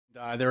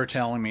They were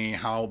telling me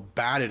how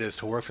bad it is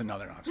to work for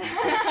another. No,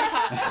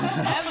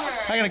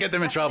 I'm gonna get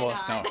them in trouble.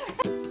 No.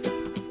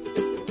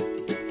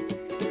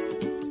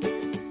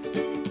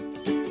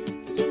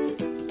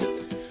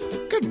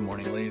 Good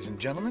morning, ladies and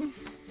gentlemen.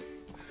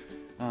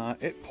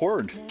 It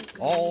poured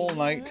all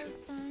night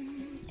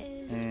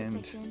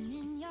and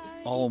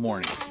all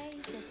morning.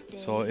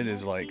 So it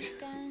is like,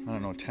 I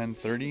don't know,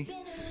 10:30,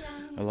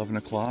 11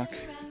 o'clock.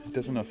 It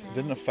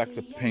didn't affect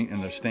the paint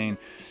and the stain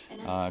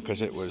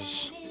because it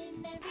was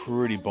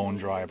pretty bone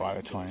dry by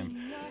the time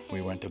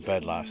we went to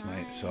bed last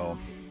night. So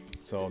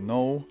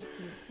no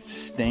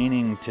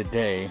staining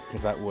today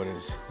because that wood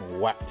is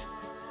wet.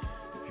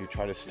 If you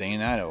try to stain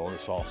that, it will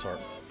just all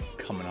start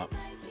coming up.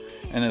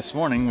 And this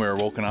morning we were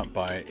woken up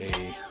by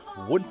a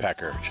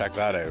woodpecker. Check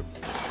that out.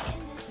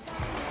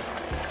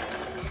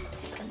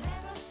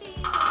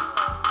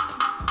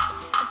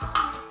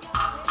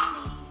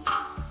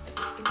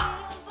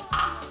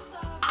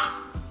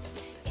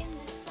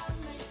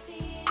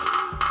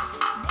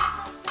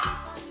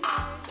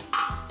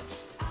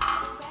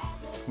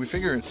 We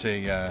figure it's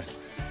a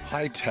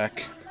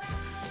high-tech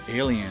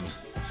alien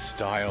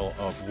style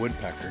of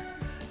woodpecker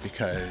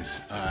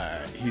because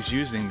he's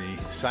using the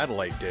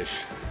satellite dish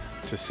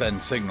to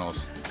send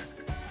signals.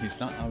 He's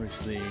not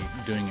obviously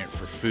doing it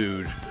for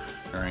food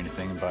or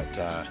anything, but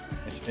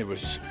it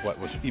was what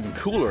was even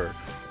cooler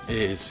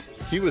is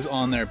he was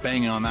on there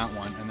banging on that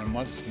one, and there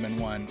must have been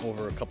one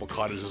over a couple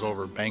cottages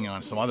over banging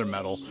on some other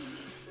metal,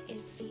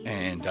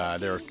 and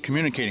they're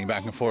communicating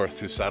back and forth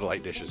through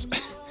satellite dishes.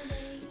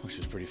 Which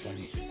is pretty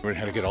funny. We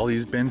had to get all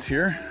these bins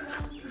here,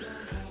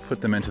 put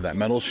them into that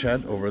metal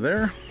shed over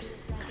there,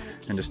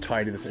 and just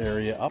tidy this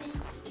area up.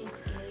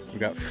 We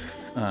got,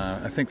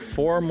 I think,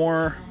 4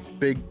 more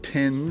big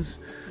tins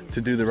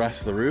to do the rest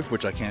of the roof,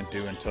 which I can't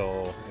do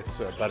until it's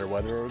better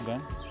weather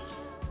again.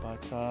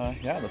 But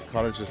yeah, this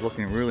cottage is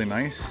looking really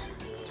nice.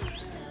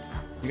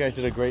 You guys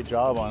did a great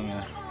job on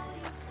the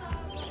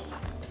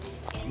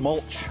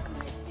mulch.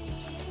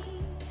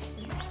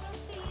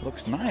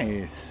 Looks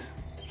nice.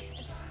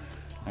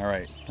 All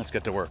right, let's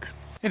get to work.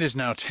 It is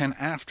now 10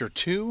 after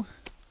 2,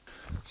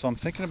 so I'm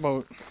thinking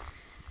about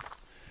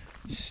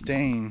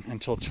staying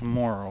until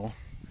tomorrow,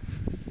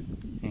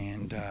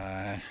 and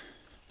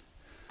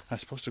I'm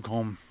supposed to go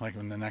home like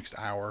in the next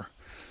hour.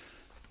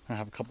 I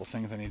have a couple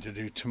things I need to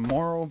do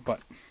tomorrow,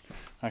 but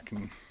I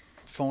can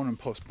phone and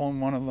postpone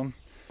one of them.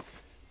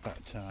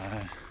 But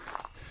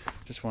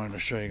just wanted to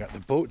show you, got the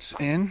boats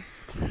in.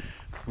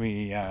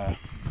 We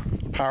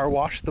power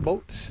washed the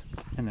boats,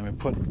 and then we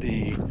put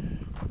the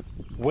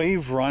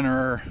wave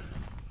runner,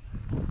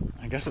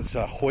 I guess it's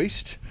a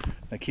hoist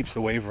that keeps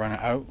the wave runner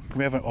out.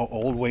 We have an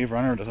old wave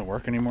runner, it doesn't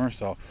work anymore,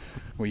 so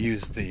we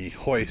use the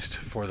hoist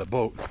for the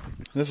boat.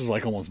 This was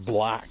like almost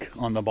black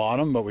on the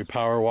bottom, but we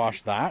power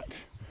washed that.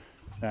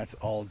 That's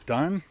all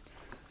done.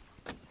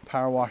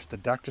 Power wash the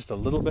deck just a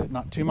little bit,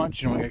 not too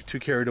much. You don't want to get too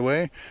carried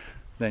away.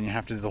 Then you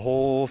have to do the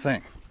whole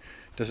thing.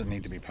 Doesn't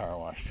need to be power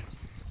washed.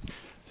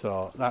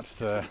 So that's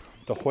the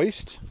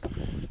hoist.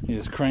 You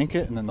just crank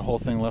it and then the whole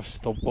thing lifts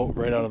the boat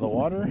right out of the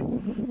water,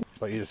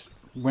 but you just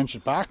winch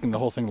it back and the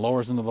whole thing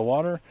lowers into the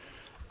water.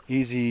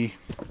 Easy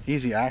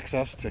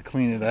access to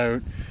clean it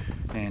out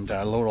and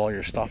load all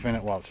your stuff in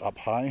it while it's up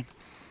high.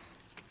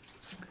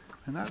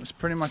 And that was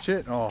pretty much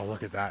it. Oh,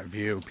 look at that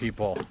view,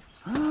 people.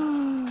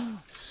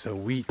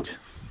 Sweet.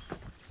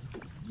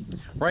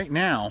 Right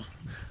now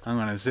I'm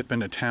going to zip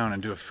into town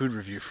and do a food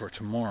review for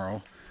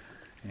tomorrow.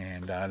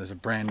 And there's a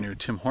brand new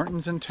Tim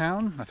Hortons in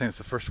town. I think it's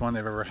the first one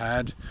they've ever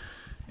had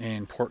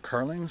in Port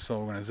Carling, so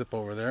we're going to zip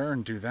over there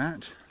and do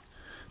that.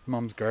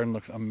 Mom's garden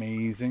looks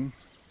amazing.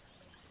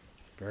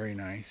 Very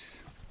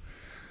nice.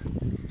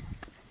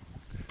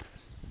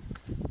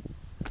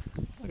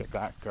 Look at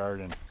that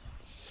garden.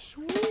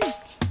 Sweet.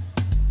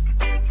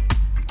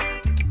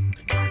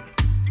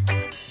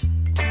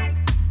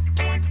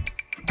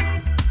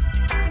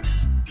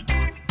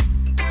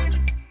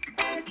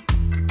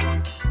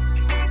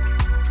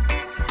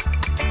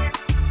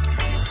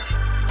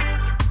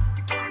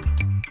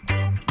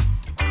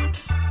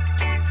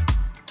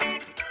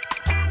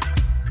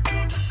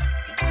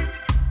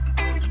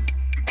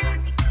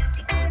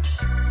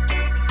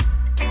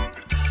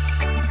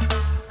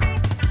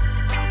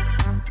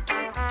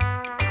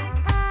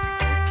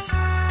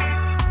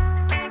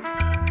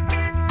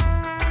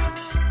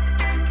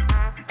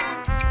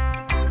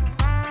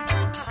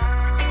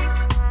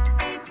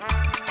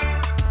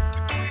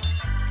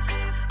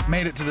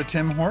 Made it to the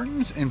Tim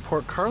Hortons in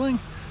Port Carling.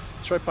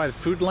 It's right by the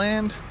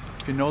Foodland,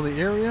 if you know the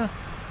area.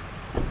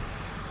 I'm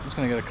just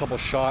gonna get a couple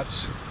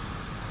shots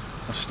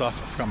of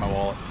stuff. I forgot my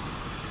wallet.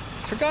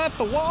 Forgot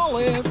the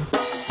wallet!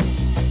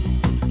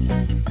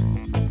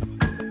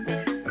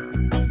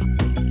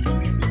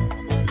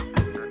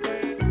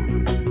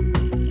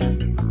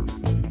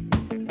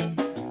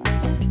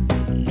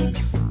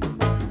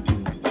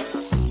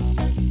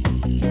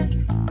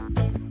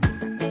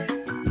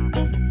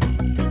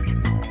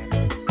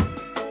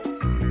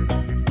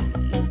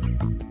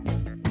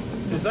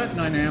 Is that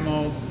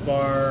Dynamo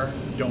bar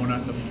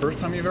donut the first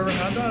time you've ever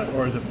had that?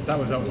 Or is it, that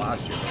was out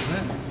last year,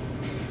 wasn't it?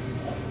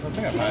 I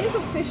think I've had Today it. is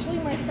officially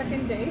my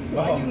second day, so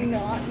I do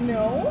not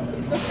know.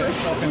 It's the first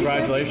Well, time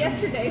congratulations.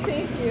 yesterday,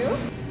 thank you.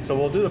 So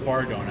we'll do the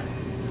bar donut.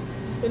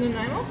 The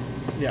Nanaimo?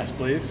 Yes,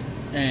 please.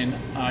 And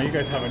you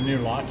guys have a new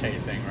latte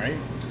thing, right?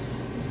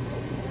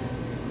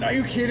 Are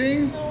you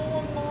kidding?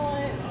 No, I'm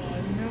not.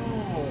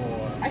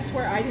 Oh, no. I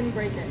swear I didn't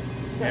break it.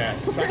 So. Yeah,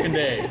 second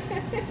day.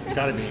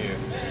 Gotta be you.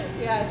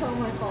 Yeah, it's all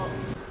my fault.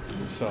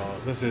 So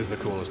this is the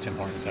coolest Tim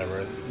Hortons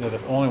ever. They're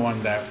the only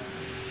one that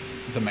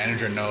the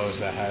manager knows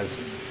that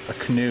has a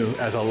canoe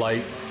as a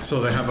light.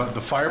 So they have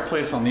the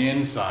fireplace on the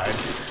inside,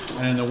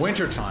 and in the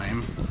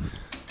wintertime,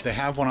 they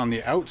have one on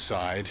the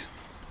outside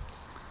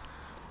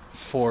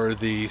for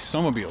the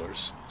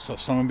snowmobilers. So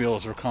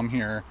snowmobilers will come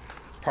here,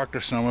 park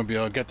their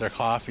snowmobile, get their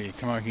coffee,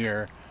 come out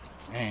here,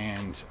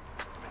 and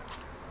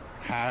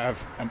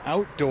have an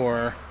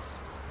outdoor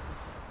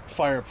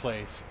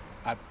fireplace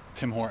at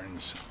Tim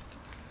Hortons.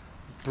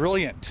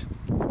 Brilliant.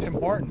 Tim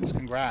Hortons,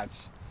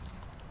 congrats.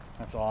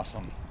 That's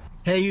awesome.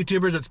 Hey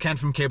YouTubers, it's Ken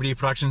from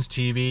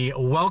KBDProductionsTV.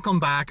 Welcome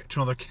back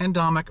to another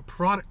Domik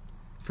product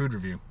food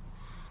review.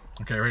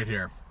 Okay, right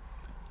here.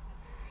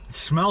 It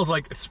smells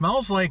like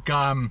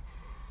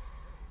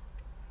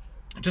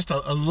just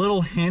a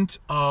little hint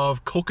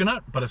of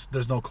coconut, but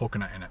there's no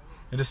coconut in it.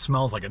 It just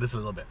smells like it just a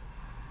little bit.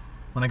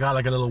 When I got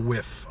like a little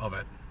whiff of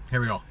it.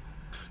 Here we go.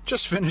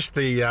 Just finished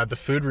the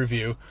food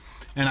review,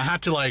 and I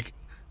had to like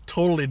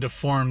totally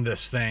deform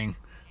this thing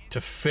to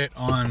fit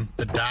on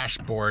the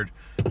dashboard.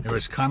 It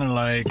was kind of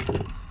like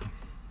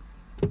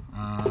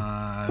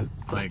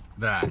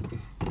that.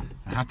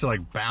 I had to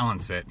like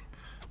balance it,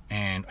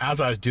 and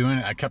as I was doing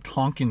it, I kept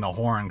honking the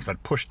horn because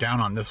I'd push down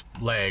on this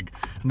leg,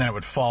 and then it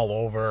would fall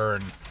over,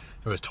 and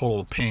it was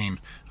total pain.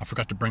 I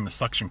forgot to bring the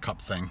suction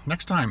cup thing.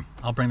 Next time,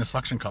 I'll bring the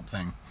suction cup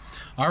thing.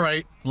 All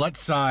right,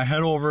 let's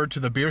head over to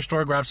the beer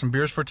store, grab some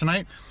beers for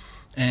tonight,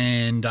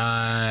 and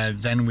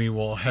then we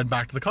will head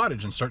back to the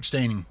cottage and start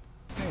staining.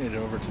 Headed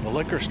over to the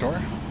liquor store.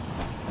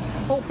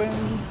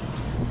 Open.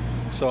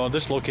 So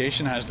this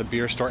location has the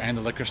beer store and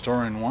the liquor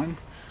store in one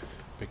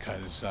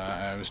because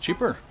it was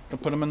cheaper to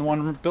put them in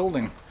one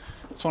building.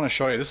 I just want to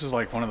show you, this is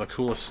like one of the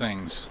coolest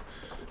things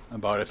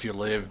about if you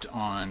lived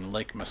on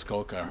Lake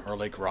Muskoka or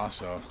Lake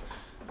Rosso.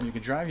 You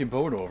could drive your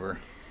boat over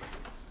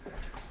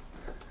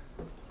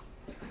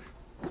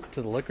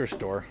to the liquor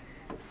store,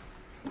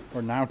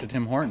 or now to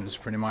Tim Hortons,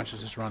 pretty much.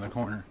 It's just around the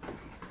corner.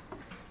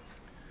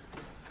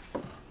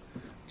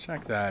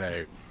 Check that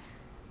out.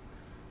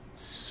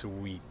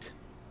 Sweet.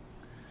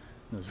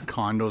 There's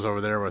condos over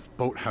there with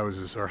boat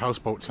houses or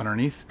houseboats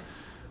underneath,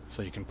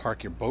 so you can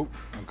park your boat,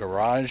 a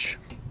garage.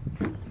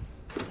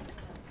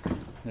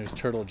 There's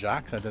Turtle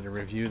Jack's. I did a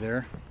review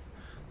there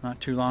not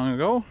too long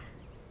ago.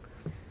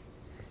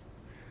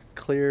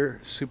 Clear,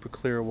 super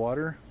clear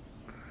water.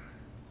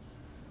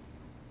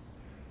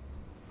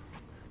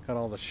 Got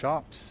all the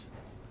shops.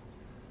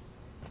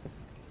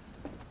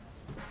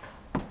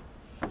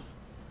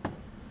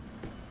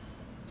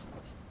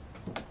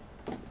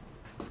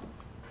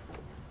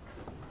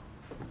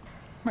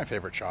 My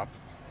favorite shop.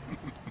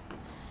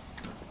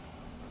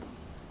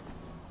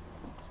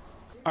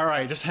 All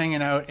right, just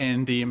hanging out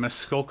in the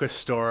Muskoka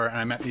store, and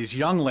I met these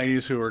young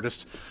ladies who were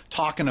just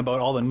talking about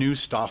all the new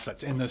stuff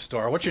that's in the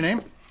store. What's your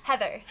name?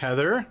 Heather.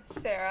 Heather.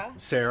 Sarah.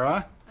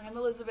 Sarah. I'm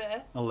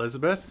Elizabeth.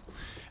 Elizabeth.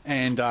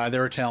 And they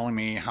were telling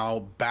me how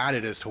bad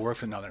it is to work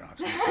for another.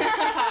 Never.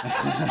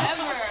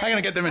 I'm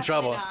gonna get them in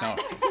trouble. No.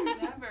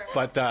 Never.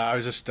 But I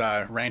was just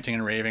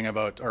ranting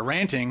about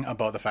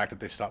the fact that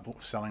they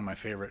stopped selling my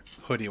favorite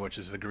hoodie, which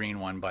is the green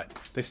one. But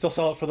they still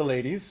sell it for the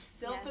ladies.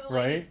 Still Yes. for the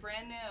Right? ladies,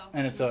 brand new.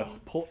 And it's a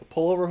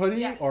pullover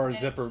hoodie Yes, or a and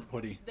zipper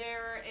hoodie.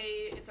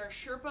 It's our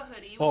Sherpa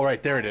hoodie. Oh, We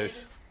right, there it added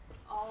is.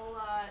 All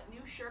new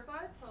Sherpa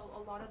to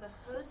a lot of the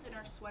hoods in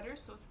our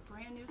sweaters, so it's a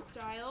brand new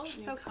style,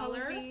 So new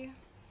color. cozy.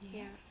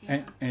 Yes.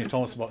 And you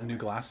told us about new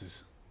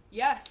glasses.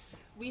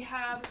 Yes, we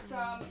have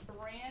some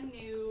brand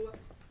new,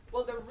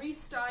 well, the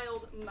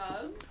restyled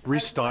mugs. Restyled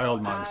as well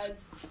mugs.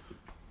 As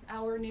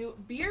our new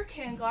beer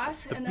can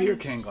glass. The and beer then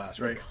can glass,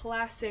 the right?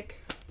 classic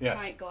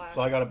Yes. pint glass.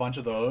 So I got a bunch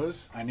of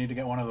those. I need to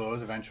get one of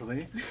those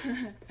eventually.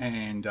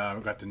 And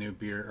we got the new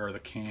beer or the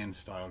can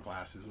style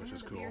glasses, which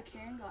is the cool. beer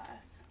can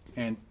glass.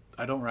 And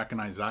I don't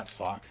recognize that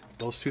sock.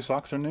 Those two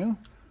socks are new?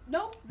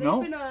 Nope,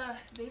 No?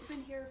 they've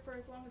been here for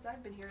as long as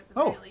I've been here at the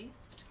Oh. very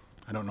least.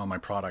 I don't know my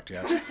product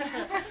yet.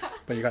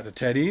 But you got the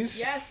teddies.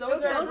 Yes,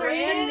 those are Those are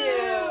brand new.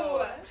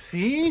 new.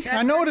 See? I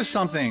That's noticed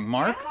our new- something.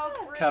 Mark? They're called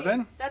Brave.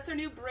 Kevin? That's our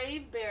new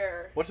Brave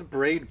Bear. What's a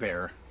braid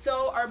bear?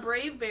 So our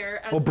Brave Bear.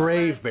 As Oh, well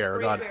Brave as- Bear,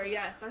 Brave got it. Bear,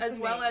 yes. That's as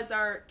the well name. as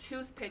our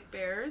Toothpick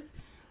Bears.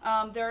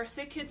 There are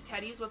Sick Kids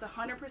teddies with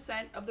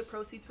 100% of the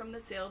proceeds from the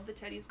sale of the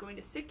teddies going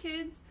to Sick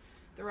Kids.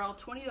 They're all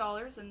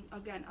 $20, and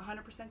again,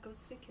 100% goes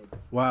to Sick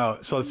Kids. Wow.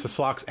 So it's the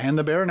socks and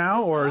the bear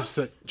now, or is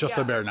it Socks, just yeah.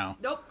 the bear now?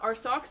 Nope, our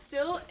socks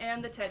still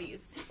and the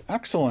teddies.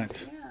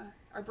 Excellent. Yeah,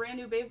 our brand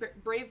new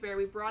Brave Bear.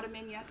 We brought him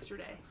in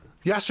yesterday.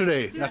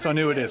 Yesterday. That's how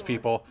new it is, new.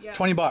 people. Yeah.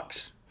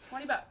 $20.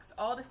 $20,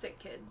 all to Sick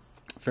Kids.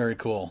 Very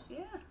cool. Yeah.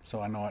 So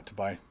I know what to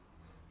buy.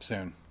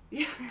 soon.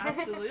 Yeah,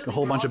 absolutely. A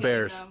whole bunch of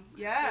bears.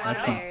 Yeah, Love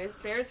no.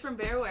 bears. Bears from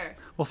Bearware.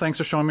 Well, thanks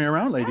for showing me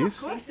around, ladies.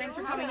 Of course, thanks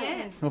for coming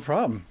in. No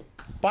problem.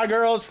 Bye,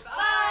 girls.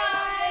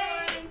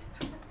 Bye!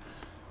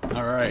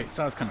 All right,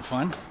 so that was kind of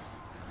fun.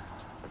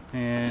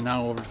 And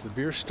now over to the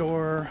beer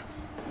store,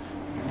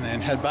 and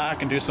then head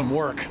back and do some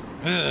work.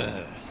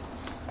 Ugh.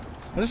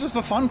 This is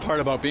the fun part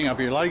about being up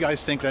here. A lot of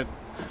guys think that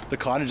the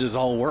cottage is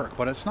all work,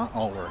 but it's not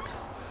all work.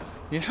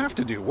 You have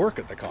to do work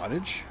at the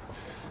cottage,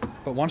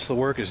 but once the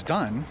work is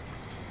done,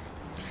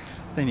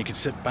 then you can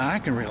sit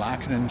back and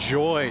relax and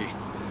enjoy,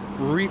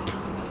 reap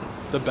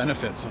the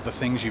benefits of the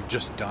things you've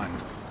just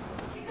done.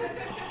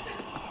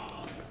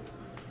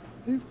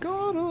 You've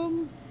got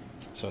them.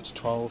 So it's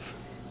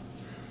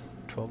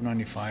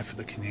 $12.95 for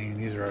the Canadian.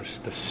 These are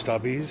the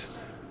stubbies.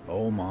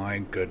 Oh my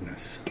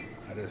goodness,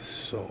 that is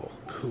so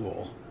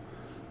cool.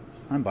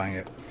 I'm buying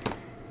it.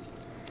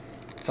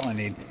 That's all I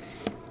need.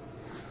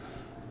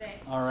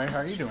 All right, how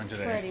are you doing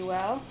today? Pretty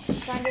well.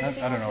 Find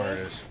everything I don't know okay? where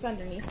it is. It's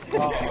underneath.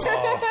 Oh,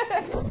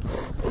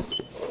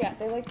 Yeah,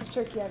 they like the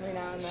turkey every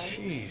now and then.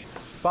 jeez.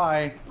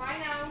 Bye. Bye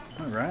now.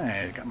 All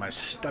right, got my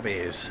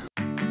stubbies.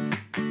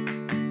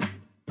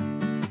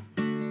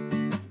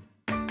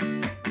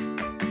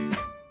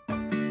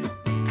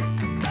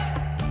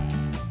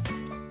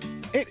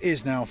 It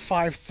is now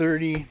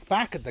 5:30,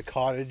 back at the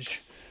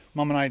cottage.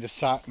 Mom and I just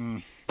sat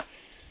and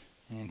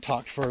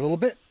talked for a little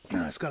bit.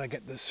 Now I just gotta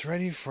get this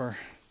ready for,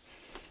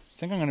 I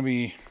think I'm gonna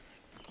be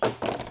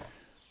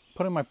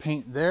putting my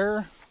paint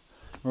there.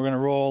 We're gonna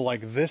roll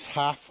like this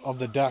half of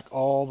the deck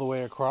all the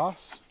way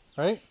across,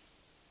 right?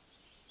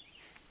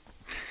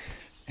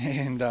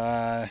 And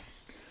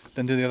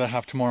then do the other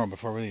half tomorrow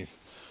before we leave.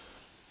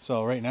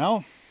 So right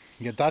now,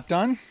 get that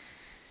done.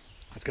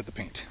 Let's get the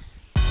paint.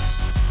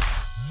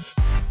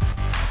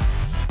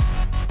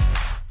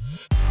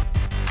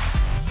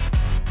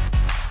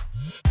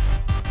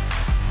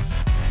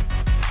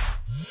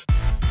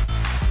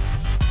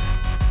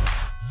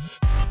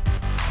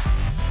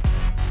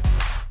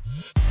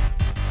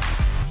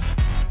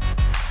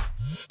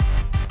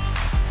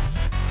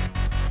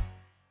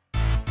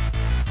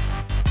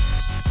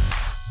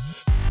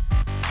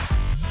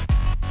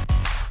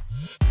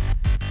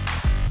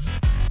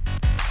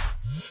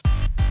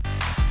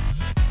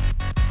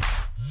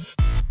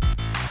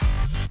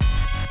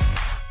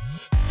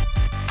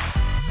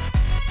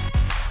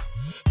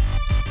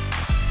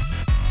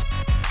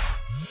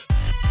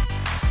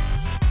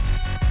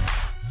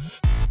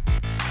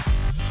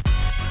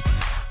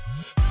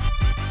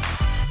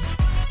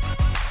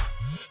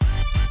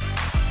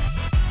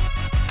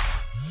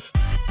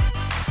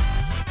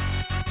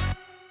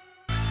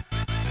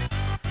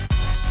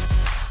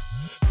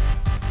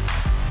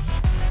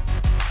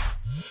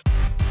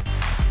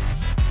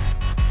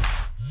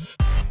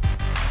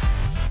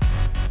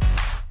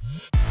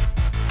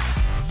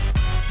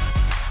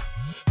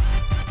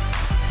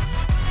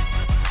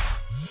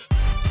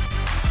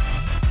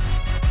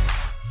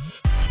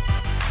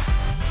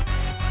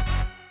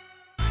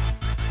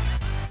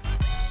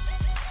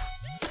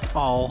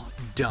 All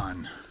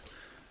done.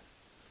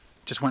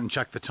 Just went and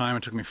checked the time.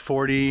 It took me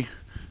 40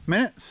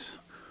 minutes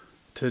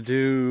to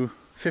do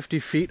 50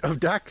 feet of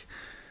deck.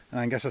 And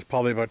I guess it's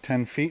probably about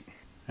 10 feet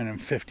and then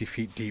 50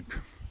 feet deep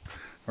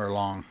or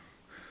long.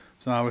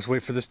 So now I just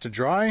wait for this to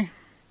dry and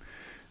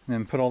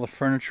then put all the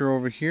furniture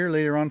over here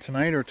later on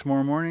tonight or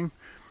tomorrow morning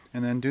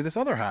and then do this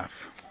other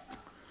half.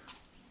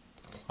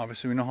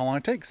 Obviously we know how long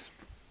it takes.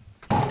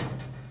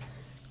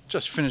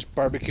 Just finished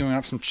barbecuing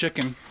up some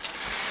chicken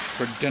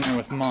for dinner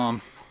with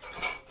Mom.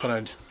 Thought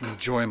I'd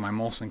enjoy my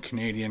Molson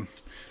Canadian.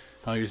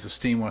 I'll use the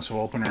steam whistle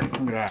opener. Look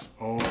at that.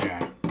 Oh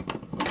yeah.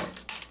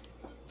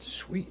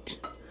 Sweet.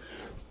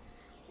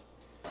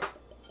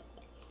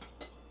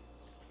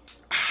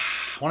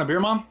 Want a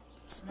beer, Mom?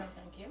 No,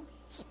 thank you.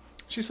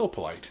 She's so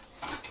polite.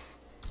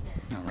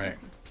 All right.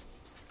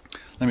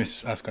 Let me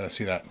ask her to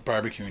see that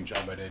barbecuing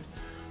job I did.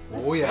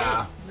 Oh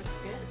yeah. Looks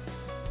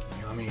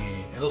good. Yummy.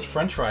 And those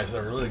French fries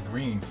are really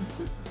green.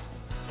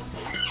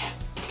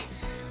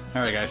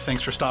 All right, guys.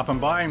 Thanks for stopping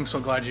by. I'm so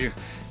glad you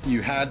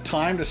had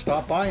time to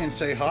stop by and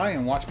say hi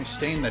and watch me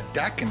stain the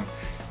deck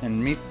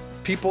and meet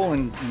people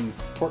in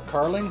Port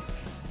Carling.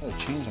 I gotta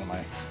change on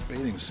my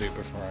bathing suit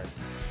before I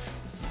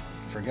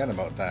forget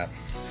about that.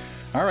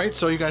 All right,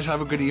 so you guys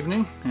have a good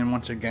evening, and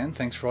once again,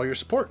 thanks for all your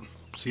support.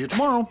 See you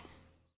tomorrow.